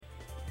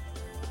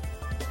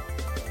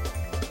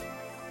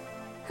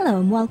Hello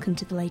and welcome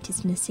to the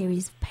latest in a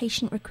series of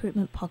patient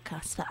recruitment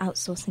podcasts for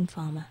outsourcing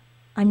pharma.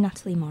 I'm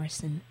Natalie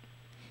Morrison.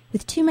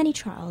 With too many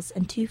trials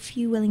and too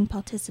few willing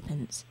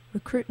participants,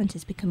 recruitment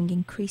is becoming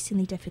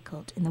increasingly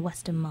difficult in the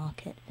Western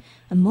market,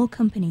 and more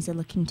companies are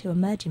looking to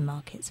emerging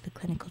markets for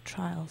clinical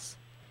trials.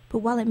 But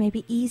while it may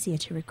be easier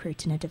to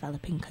recruit in a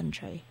developing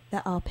country,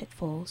 there are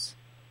pitfalls.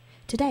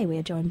 Today we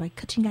are joined by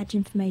Cutting Edge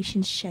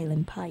Information's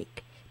Shailin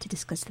Pike to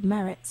discuss the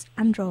merits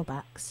and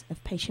drawbacks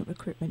of patient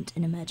recruitment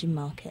in emerging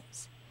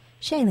markets.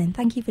 Shailin,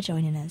 thank you for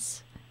joining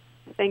us.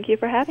 Thank you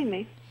for having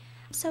me.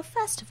 So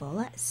first of all,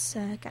 let's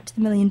get to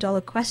the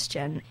million-dollar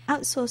question.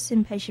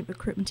 Outsourcing patient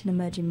recruitment in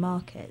emerging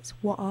markets,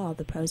 what are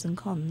the pros and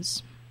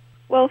cons?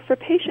 Well, for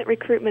patient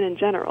recruitment in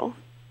general,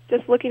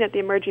 just looking at the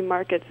emerging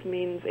markets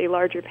means a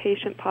larger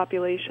patient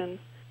population,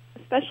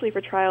 especially for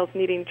trials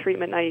needing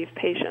treatment-naive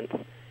patients.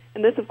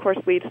 And this, of course,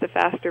 leads to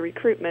faster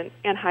recruitment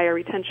and higher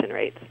retention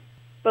rates.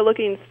 But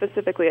looking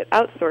specifically at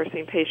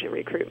outsourcing patient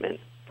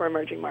recruitment for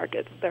emerging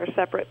markets, there are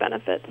separate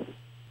benefits.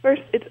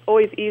 First, it's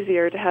always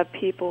easier to have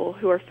people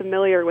who are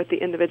familiar with the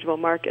individual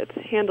markets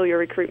handle your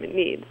recruitment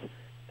needs,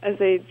 as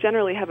they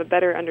generally have a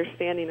better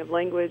understanding of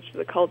language,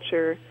 the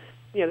culture,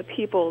 the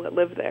people that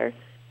live there.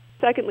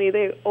 Secondly,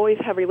 they always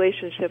have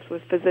relationships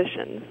with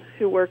physicians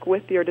who work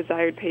with your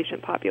desired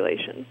patient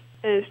population.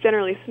 And it's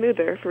generally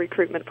smoother for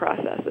recruitment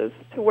processes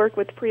to work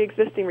with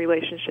pre-existing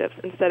relationships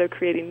instead of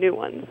creating new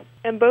ones.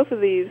 And both of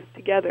these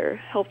together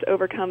help to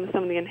overcome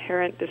some of the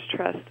inherent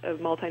distrust of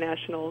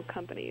multinational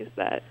companies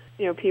that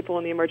people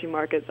in the emerging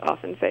markets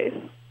often face.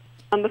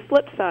 On the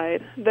flip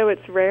side, though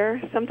it's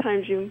rare,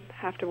 sometimes you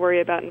have to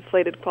worry about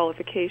inflated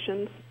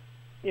qualifications,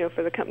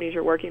 for the companies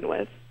you're working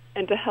with.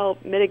 And to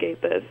help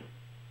mitigate this,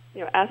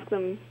 ask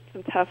them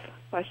some tough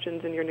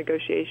questions in your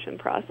negotiation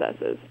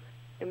processes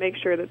and make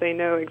sure that they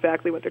know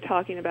exactly what they're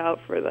talking about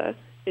for the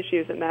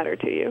issues that matter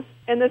to you.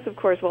 And this, of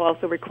course, will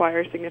also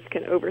require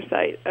significant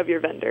oversight of your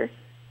vendor.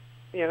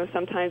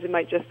 Sometimes it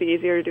might just be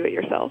easier to do it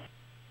yourself.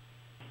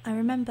 I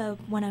remember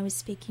when I was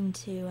speaking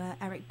to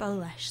Eric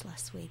Bolesh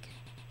last week,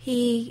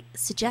 he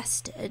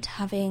suggested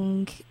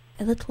having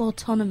a little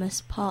autonomous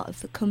part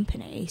of the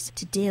companies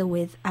to deal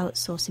with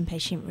outsourcing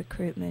patient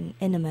recruitment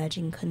in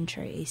emerging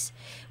countries.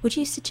 Would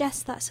you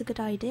suggest that's a good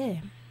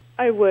idea?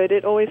 I would.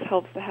 It always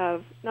helps to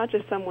have not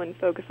just someone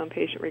focused on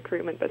patient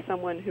recruitment, but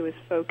someone who is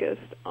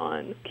focused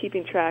on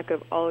keeping track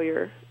of all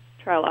your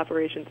trial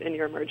operations in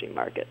your emerging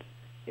markets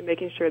and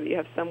making sure that you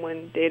have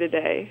someone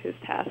day-to-day who's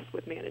tasked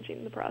with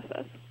managing the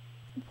process.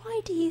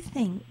 Why do you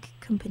think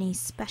companies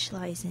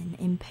specialising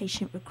in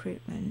patient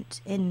recruitment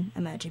in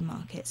emerging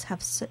markets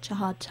have such a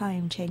hard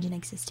time changing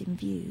existing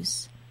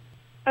views?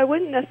 I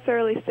wouldn't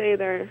necessarily say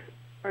there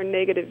are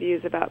negative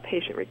views about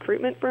patient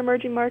recruitment for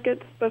emerging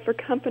markets, but for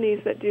companies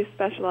that do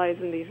specialize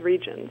in these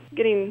regions,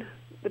 getting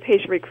the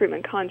patient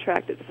recruitment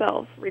contract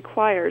itself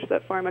requires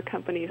that pharma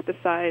companies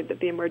decide that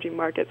the emerging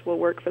markets will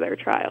work for their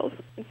trials.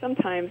 And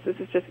sometimes this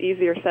is just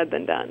easier said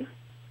than done.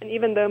 And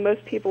even though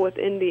most people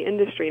within the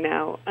industry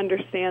now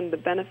understand the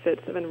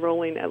benefits of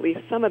enrolling at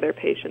least some of their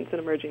patients in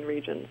emerging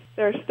regions,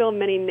 there are still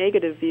many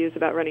negative views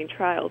about running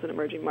trials in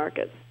emerging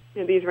markets.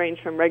 These range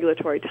from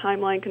regulatory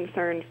timeline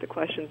concerns to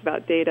questions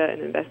about data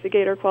and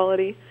investigator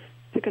quality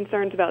to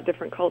concerns about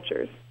different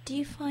cultures. Do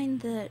you find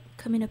that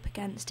coming up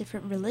against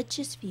different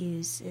religious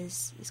views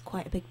is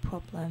quite a big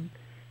problem?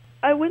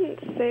 I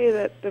wouldn't say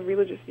that the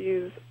religious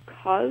views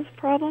cause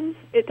problems.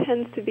 It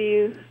tends to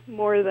be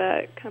more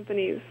that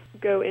companies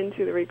go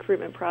into the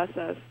recruitment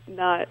process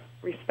not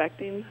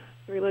respecting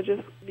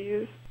religious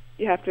views.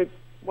 You have to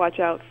watch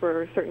out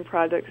for certain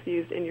products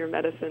used in your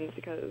medicines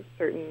because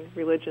certain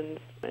religions,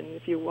 and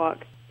if you walk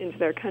into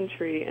their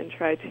country and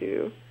try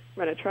to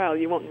run a trial,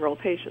 you won't enroll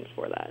patients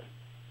for that.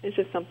 It's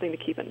just something to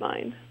keep in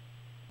mind.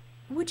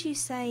 Would you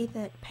say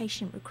that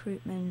patient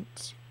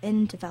recruitment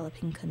in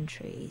developing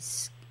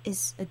countries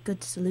is a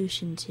good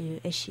solution to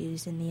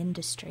issues in the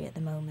industry at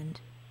the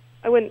moment?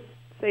 I wouldn't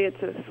say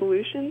it's a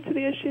solution to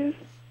the issues,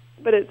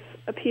 but it's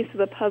a piece of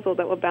the puzzle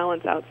that will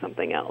balance out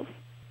something else.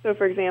 So,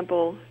 for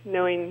example,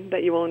 knowing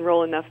that you will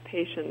enroll enough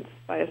patients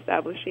by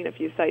establishing a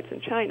few sites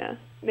in China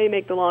may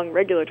make the long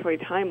regulatory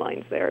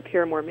timelines there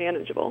appear more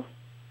manageable.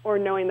 Or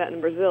knowing that in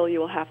Brazil you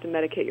will have to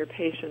medicate your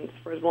patients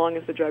for as long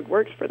as the drug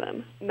works for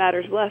them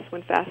matters less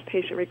when fast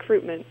patient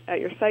recruitment at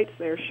your sites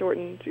there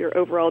shortens your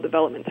overall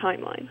development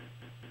timeline.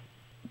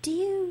 Do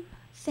you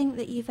think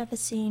that you've ever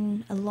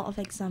seen a lot of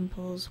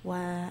examples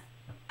where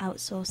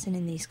outsourcing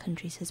in these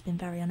countries has been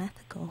very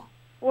unethical?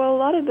 Well, a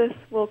lot of this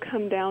will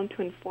come down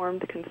to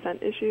informed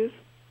consent issues.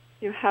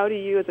 How do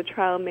you as a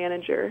trial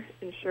manager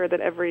ensure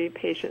that every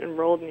patient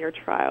enrolled in your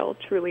trial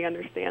truly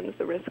understands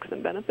the risks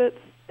and benefits?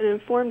 And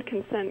informed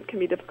consent can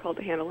be difficult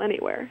to handle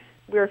anywhere.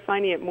 We are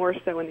finding it more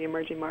so in the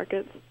emerging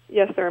markets.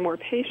 Yes, there are more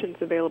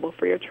patients available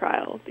for your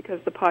trial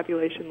because the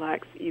population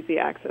lacks easy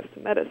access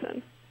to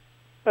medicine.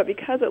 But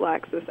because it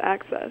lacks this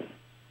access,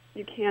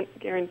 you can't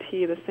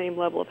guarantee the same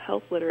level of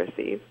health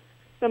literacy.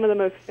 Some of the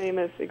most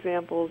famous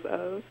examples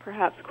of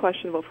perhaps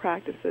questionable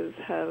practices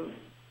have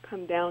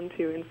come down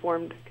to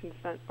informed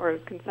consent or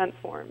consent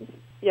forms.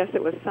 Yes,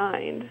 it was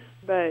signed,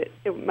 but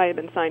it might have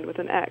been signed with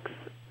an X.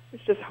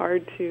 It's just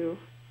hard to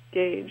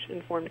gauge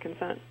informed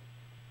consent.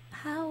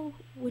 How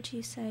would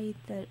you say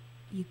that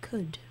you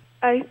could?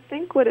 I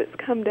think what it's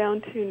come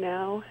down to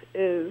now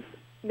is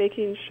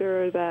making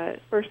sure that,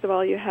 first of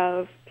all, you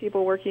have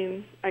people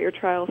working at your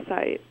trial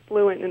site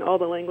fluent in all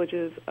the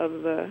languages of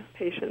the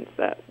patients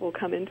that will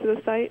come into the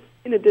site.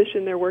 In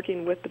addition, they're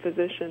working with the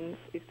physicians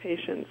these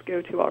patients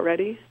go to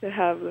already to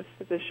have the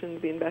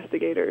physicians, the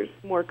investigators,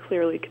 more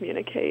clearly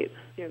communicate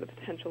the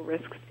potential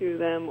risks to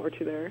them or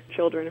to their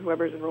children,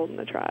 whoever's enrolled in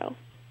the trial.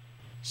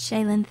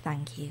 Shaylin,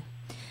 thank you.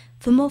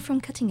 For more from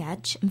Cutting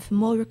Edge and for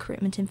more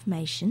recruitment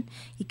information,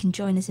 you can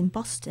join us in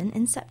Boston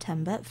in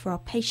September for our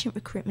Patient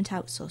Recruitment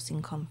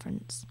Outsourcing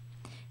Conference.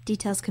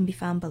 Details can be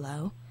found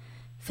below.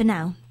 For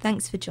now,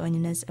 thanks for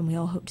joining us and we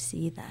all hope to see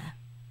you there.